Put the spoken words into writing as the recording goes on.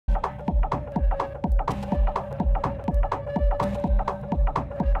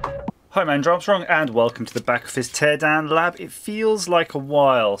Hi, I'm Andrew Armstrong and welcome to the Back Office Teardown Lab. It feels like a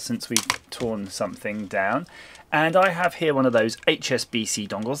while since we've torn something down, and I have here one of those HSBC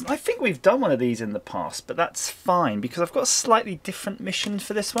dongles. I think we've done one of these in the past, but that's fine because I've got a slightly different mission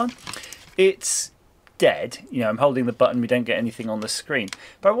for this one. It's dead, you know, I'm holding the button, we don't get anything on the screen.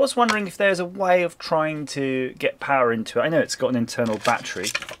 But I was wondering if there's a way of trying to get power into it. I know it's got an internal battery,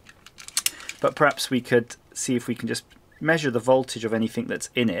 but perhaps we could see if we can just measure the voltage of anything that's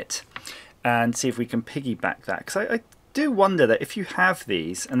in it and see if we can piggyback that, because I do wonder that if you have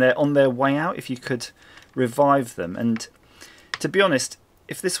these and they're on their way out, if you could revive them. And to be honest,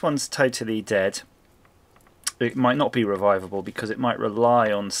 if this one's totally dead, it might not be revivable because it might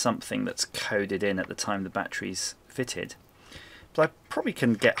rely on something that's coded in at the time the battery's fitted. But I probably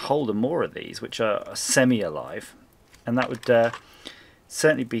can get hold of more of these which are semi-alive, and that would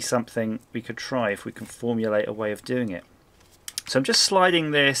certainly be something we could try if we can formulate a way of doing it. So I'm just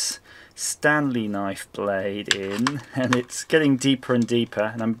sliding this Stanley knife blade in, and it's getting deeper and deeper,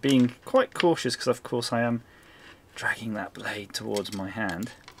 and I'm being quite cautious because of course I am dragging that blade towards my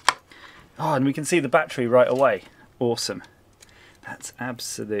hand. Oh, and we can see the battery right away. Awesome. That's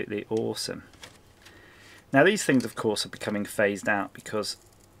absolutely awesome. Now these things of course are becoming phased out because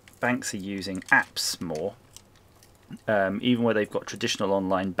banks are using apps more. Even where they've got traditional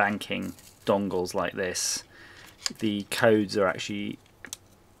online banking dongles like this, the codes are actually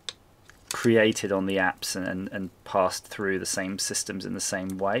created on the apps and passed through the same systems in the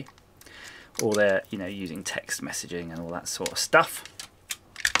same way, or they're, you know, using text messaging and all that sort of stuff.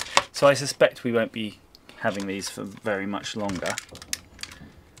 So I suspect we won't be having these for very much longer,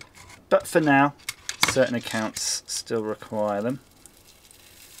 but for now certain accounts still require them.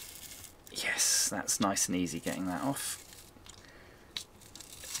 Yes, that's nice and easy getting that off.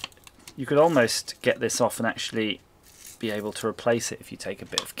 You could almost get this off and actually be able to replace it if you take a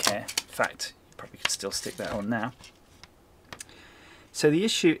bit of care. In fact, you probably could still stick that on now. So the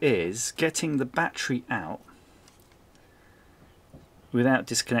issue is getting the battery out without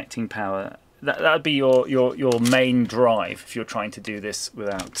disconnecting power. That would be your main drive if you're trying to do this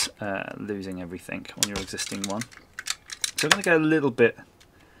without losing everything on your existing one. So I'm going to go a little bit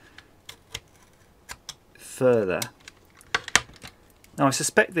further. Now I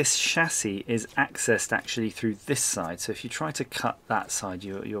suspect this chassis is accessed actually through this side, so if you try to cut that side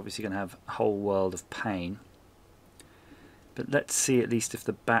you're obviously going to have a whole world of pain. But let's see at least if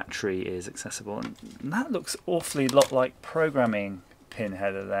the battery is accessible, and that looks awfully lot like programming pin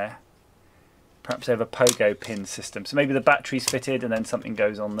header there. Perhaps they have a pogo pin system, so maybe the battery's fitted and then something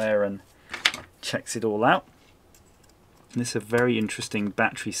goes on there and checks it all out. And this is a very interesting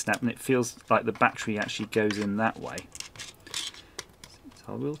battery snap, and it feels like the battery actually goes in that way.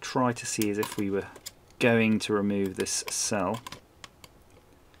 So I will try to see as if we were going to remove this cell.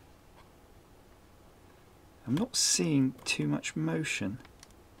 I'm not seeing too much motion.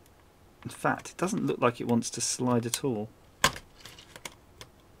 In fact, it doesn't look like it wants to slide at all.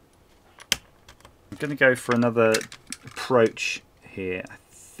 I'm going to go for another approach here. I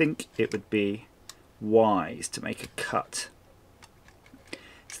think it would be wise to make a cut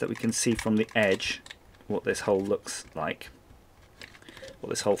so that we can see from the edge what this hole looks like, what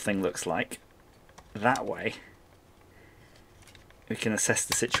this whole thing looks like. That way we can assess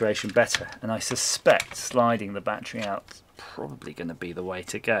the situation better, and I suspect sliding the battery out is probably going to be the way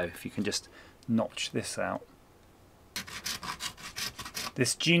to go if you can just notch this out.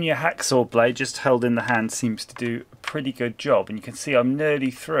 This junior hacksaw blade just held in the hand seems to do a pretty good job, and you can see I'm nearly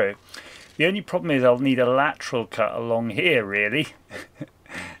through. The only problem is I'll need a lateral cut along here really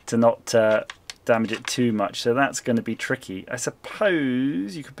to not damage it too much, so that's going to be tricky. I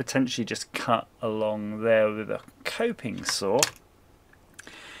suppose you could potentially just cut along there with a coping saw,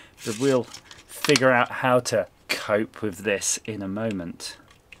 but we'll figure out how to cope with this in a moment.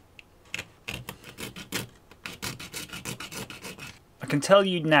 I can tell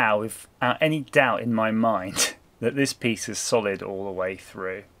you now without any doubt in my mind that this piece is solid all the way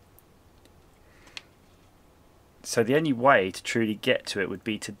through. So the only way to truly get to it would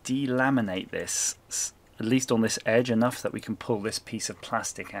be to delaminate this, at least on this edge, enough that we can pull this piece of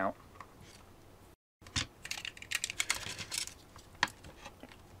plastic out.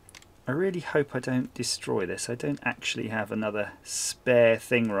 I really hope I don't destroy this. I don't actually have another spare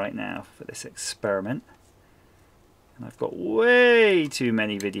thing right now for this experiment. And I've got way too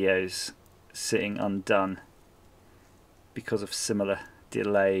many videos sitting undone because of similar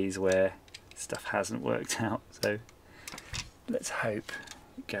delays where stuff hasn't worked out, so let's hope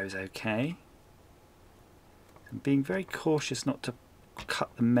it goes okay. I'm being very cautious not to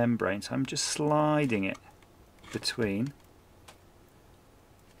cut the membrane, so I'm just sliding it between.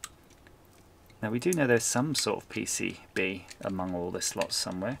 Now we do know there's some sort of PCB among all this lot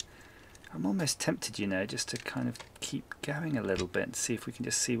somewhere. I'm almost tempted, you know, just to kind of keep going a little bit and see if we can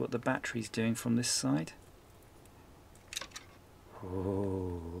just see what the battery's doing from this side.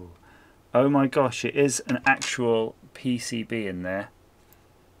 Oh, oh my gosh, it is an actual PCB in there.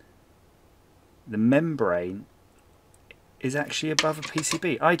 The membrane is actually above a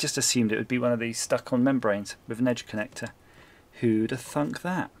PCB. I just assumed it would be one of these stuck on membranes with an edge connector. Who'd have thunk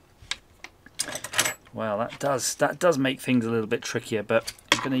that? Well, that does make things a little bit trickier, but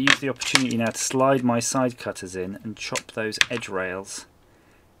I'm going to use the opportunity now to slide my side cutters in and chop those edge rails.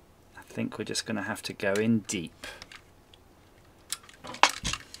 I think we're just going to have to go in deep.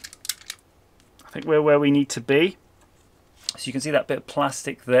 I think we're where we need to be. So you can see that bit of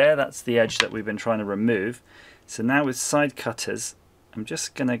plastic there, that's the edge that we've been trying to remove. So now with side cutters, I'm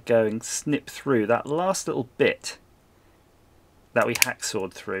just going to go and snip through that last little bit that we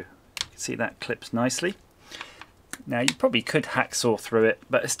hacksawed through. You can see that clips nicely. Now you probably could hacksaw through it,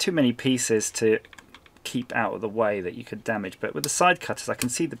 but there's too many pieces to keep out of the way that you could damage. But with the side cutters, I can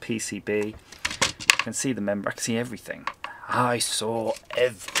see the PCB, I can see the member, I can see everything. I saw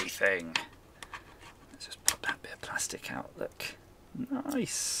everything. Let's just pop that bit of plastic out, look.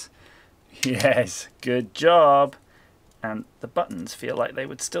 Nice. Yes, good job. And the buttons feel like they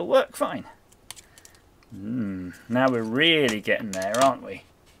would still work fine. Now we're really getting there, aren't we?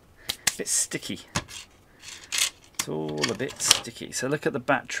 A bit sticky. It's all a bit sticky. So look at the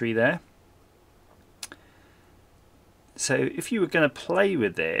battery there. So if you were going to play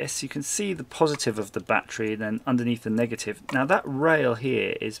with this, you can see the positive of the battery and then underneath the negative. Now that rail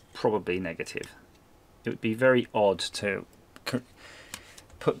here is probably negative. It would be very odd to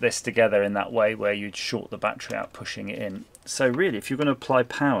put this together in that way where you'd short the battery out pushing it in. So really, if you're going to apply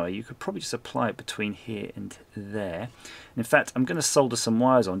power, you could probably just apply it between here and there. And in fact, I'm going to solder some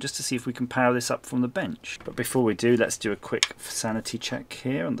wires on just to see if we can power this up from the bench. But before we do, let's do a quick sanity check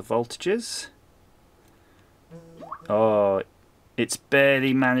here on the voltages. Oh, it's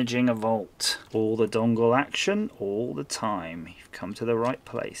barely managing a volt. All the dongle action, all the time. You've come to the right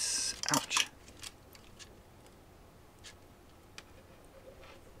place. Ouch.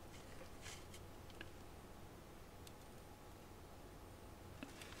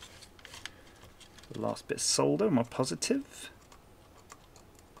 The last bit of solder, my positive.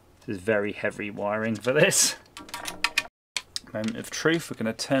 This is very heavy wiring for this. Moment of truth, we're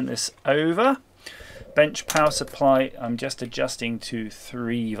going to turn this over. Bench power supply, I'm just adjusting to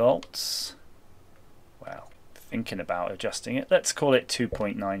 3 volts. Well, thinking about adjusting it. Let's call it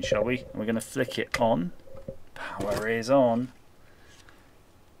 2.9, shall we? And we're going to flick it on. Power is on.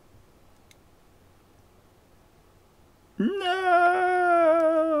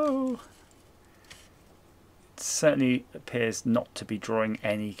 No! Certainly appears not to be drawing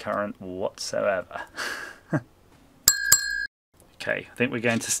any current whatsoever. Okay, I think we're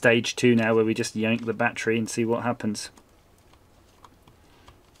going to stage 2 now, where we just yank the battery and see what happens.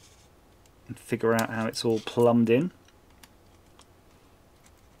 And figure out how it's all plumbed in.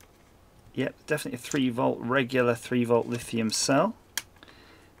 Yep, definitely a 3 volt, regular 3 volt lithium cell.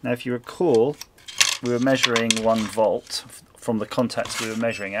 Now if you recall, we were measuring 1 volt from the contacts we were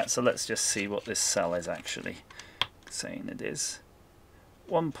measuring at, so let's just see what this cell is actually saying it is.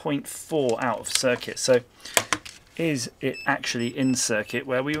 1.4 out of circuit, so is it actually in circuit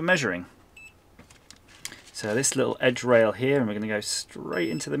where we were measuring? So this little edge rail here, and we're going to go straight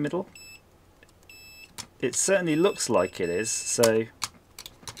into the middle. It certainly looks like it is, so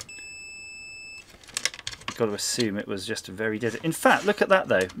I've got to assume it was just very dead. In fact, look at that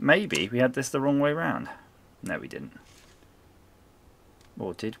though, maybe we had this the wrong way round. No, we didn't.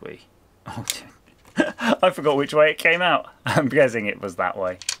 Or did we? Oh, I forgot which way it came out. I'm guessing it was that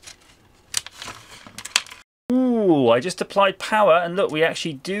way. Ooh, I just applied power and look, we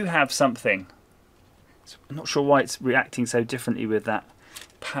actually do have something. So I'm not sure why it's reacting so differently with that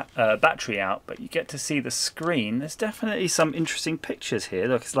battery out, but you get to see the screen. There's definitely some interesting pictures here.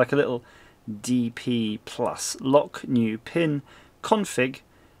 Look, it's like a little DP plus. Lock new pin config,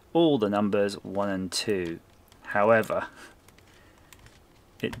 all the numbers 1 and 2. However,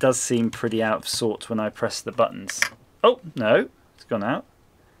 it does seem pretty out of sorts when I press the buttons. Oh, no, it's gone out.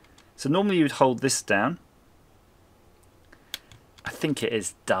 So normally you'd hold this down. I think it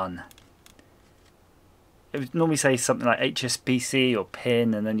is done. It would normally say something like HSBC or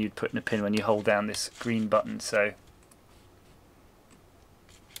pin, and then you'd put in a pin when you hold down this green button. So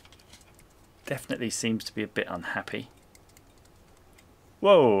definitely seems to be a bit unhappy.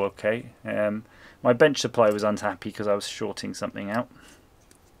 Whoa, okay. My bench supply was unhappy because I was shorting something out.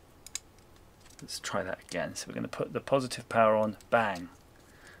 Let's try that again. So we're going to put the positive power on, bang.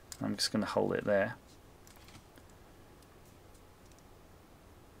 I'm just going to hold it there.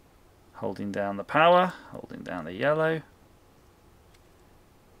 Holding down the power, holding down the yellow.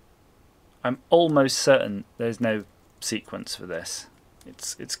 I'm almost certain there's no sequence for this.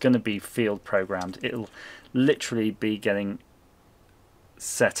 It's going to be field programmed. It'll literally be getting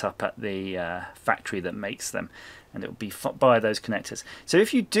set up at the factory that makes them, and it'll be by those connectors. So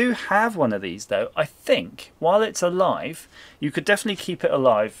if you do have one of these though, I think while it's alive, you could definitely keep it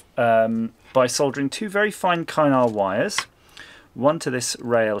alive by soldering two very fine Kynar wires, one to this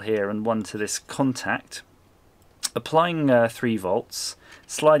rail here and one to this contact, applying 3 volts,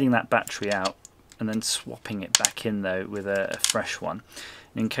 sliding that battery out, and then swapping it back in though with a fresh one.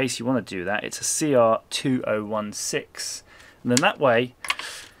 And in case you want to do that, it's a CR2016, and then that way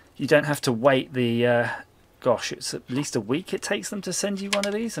you don't have to wait the gosh, it's at least a week it takes them to send you one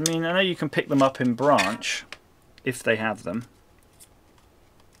of these. I mean, I know you can pick them up in branch if they have them,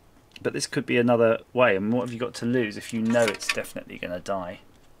 but this could be another way. And what have you got to lose if you know it's definitely going to die?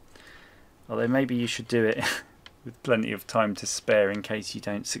 Although maybe you should do it with plenty of time to spare in case you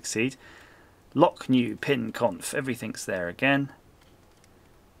don't succeed. Lock new pin conf, everything's there again.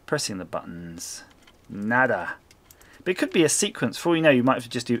 Pressing the buttons, nada. But it could be a sequence. For all you know, you might have to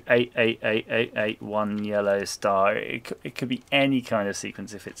just do 8, 8, 8, 8, 8, 1 yellow star. It could be any kind of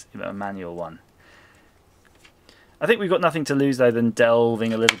sequence if it's a manual one. I think we've got nothing to lose though than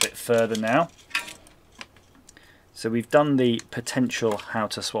delving a little bit further now. So we've done the potential how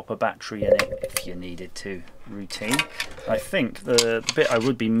to swap a battery in it if you needed to routine. I think the bit I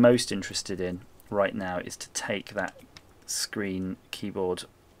would be most interested in right now is to take that screen keyboard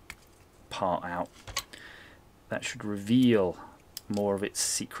part out. That should reveal more of its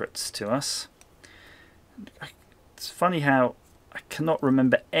secrets to us. It's funny how I cannot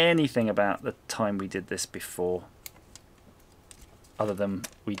remember anything about the time we did this before, other than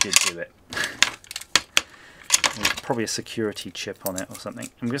we did do it. There's probably a security chip on it or something.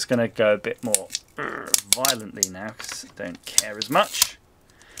 I'm just going to go a bit more violently now because I don't care as much.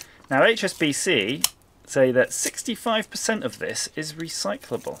 Now HSBC say that 65% of this is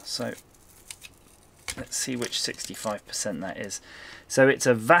recyclable. So let's see which 65% that is. So it's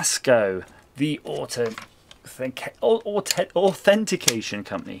a Vasco, the authentication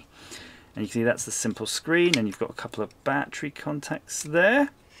company. And you can see that's the simple screen, and you've got a couple of battery contacts there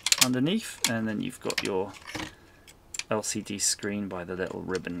underneath, and then you've got your LCD screen by the little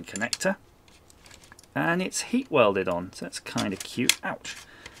ribbon connector. And it's heat welded on, so that's kind of cute. Ouch.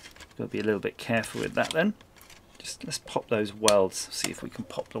 Got to be a little bit careful with that then. Just let's pop those welds, see if we can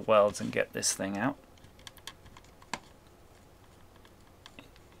pop the welds and get this thing out.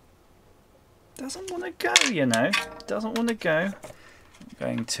 Doesn't want to go, you know. Doesn't want to go. I'm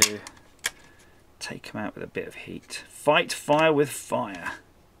going to take them out with a bit of heat. Fight fire with fire.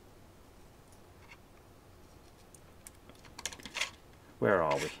 Where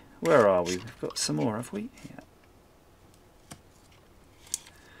are we? Where are we? We've got some more, have we? Yeah.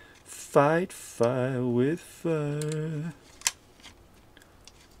 Fight fire with fire.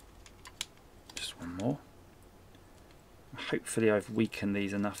 Just one more. Hopefully I've weakened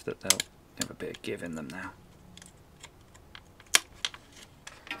these enough that they'll have a bit of give in them now.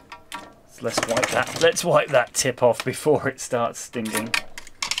 So let's wipe that tip off before it starts stinging.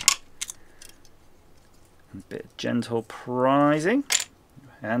 A bit of gentle prising.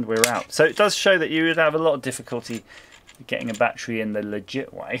 And we're out. So it does show that you would have a lot of difficulty getting a battery in the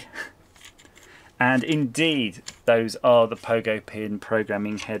legit way. And indeed, those are the pogo pin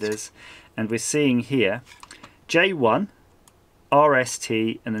programming headers. And we're seeing here J1,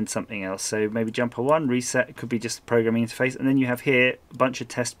 RST, and then something else. So maybe jumper 1, reset, it could be just the programming interface. And then you have here a bunch of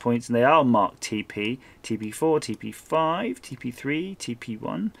test points, and they are marked TP, TP4, TP5, TP3,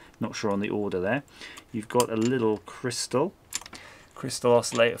 TP1. Not sure on the order there. You've got a little crystal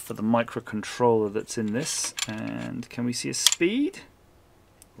oscillator for the microcontroller that's in this. And can we see a speed?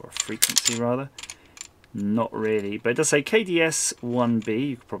 Or a frequency rather? Not really, but it does say KDS 1B.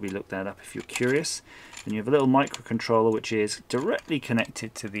 You could probably look that up if you're curious. And you have a little microcontroller which is directly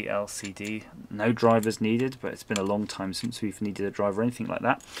connected to the LCD. No drivers needed, but it's been a long time since we've needed a driver or anything like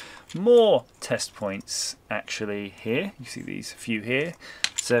that. More test points actually here. You see these few here.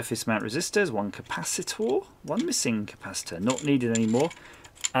 Surface mount resistors, one capacitor, one missing capacitor, not needed anymore.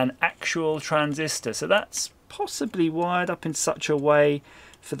 An actual transistor, so that's possibly wired up in such a way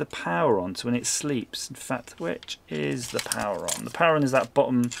for the power on, so when it sleeps. In fact, which is the power on? The power on is that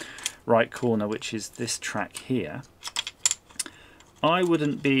bottom right corner, which is this track here. I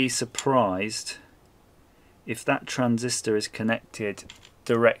wouldn't be surprised if that transistor is connected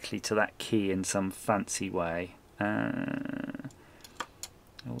directly to that key in some fancy way.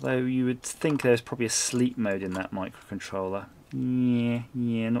 Although you would think there's probably a sleep mode in that microcontroller.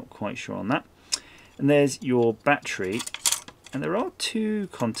 Yeah, not quite sure on that. And there's your battery. And there are 2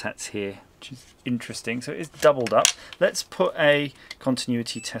 contacts here, which is interesting. So it is doubled up. Let's put a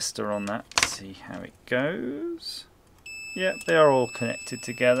continuity tester on that, see how it goes. Yeah, they are all connected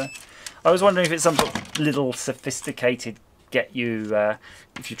together. I was wondering if it's some sort of little sophisticated get you,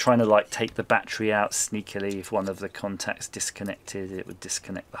 if you're trying to like take the battery out sneakily, if one of the contacts disconnected, it would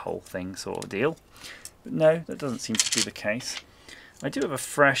disconnect the whole thing sort of deal. But no, that doesn't seem to be the case. I do have a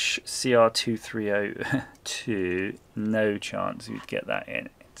fresh CR2302, no chance you'd get that in.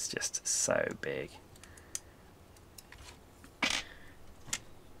 It's just so big.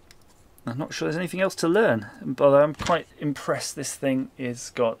 I'm not sure there's anything else to learn, but I'm quite impressed this thing has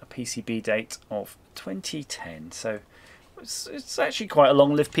got a PCB date of 2010, so it's actually quite a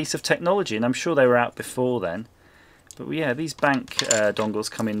long-lived piece of technology, and I'm sure they were out before then. But yeah, these bank dongles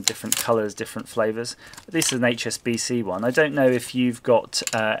come in different colours, different flavours. This is an HSBC one. I don't know if you've got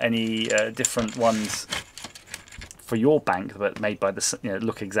any different ones for your bank, but made by the,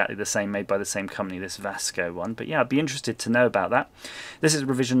 look exactly the same, made by the same company. This Vasco one. But yeah, I'd be interested to know about that. This is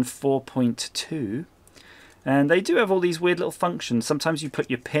revision 4.2. And they do have all these weird little functions. Sometimes you put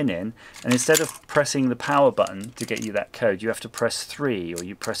your pin in, and instead of pressing the power button to get you that code, you have to press 3 or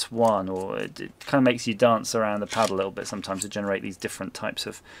you press 1, or it kind of makes you dance around the pad a little bit sometimes to generate these different types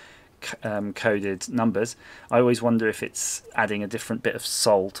of coded numbers. I always wonder if it's adding a different bit of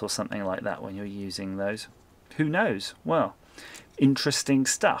salt or something like that when you're using those. Who knows? Well, interesting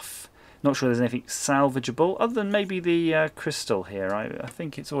stuff. Not sure there's anything salvageable other than maybe the crystal here. I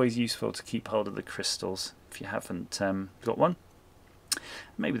think it's always useful to keep hold of the crystals if you haven't got one.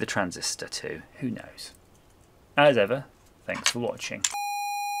 Maybe the transistor too. Who knows? As ever, thanks for watching.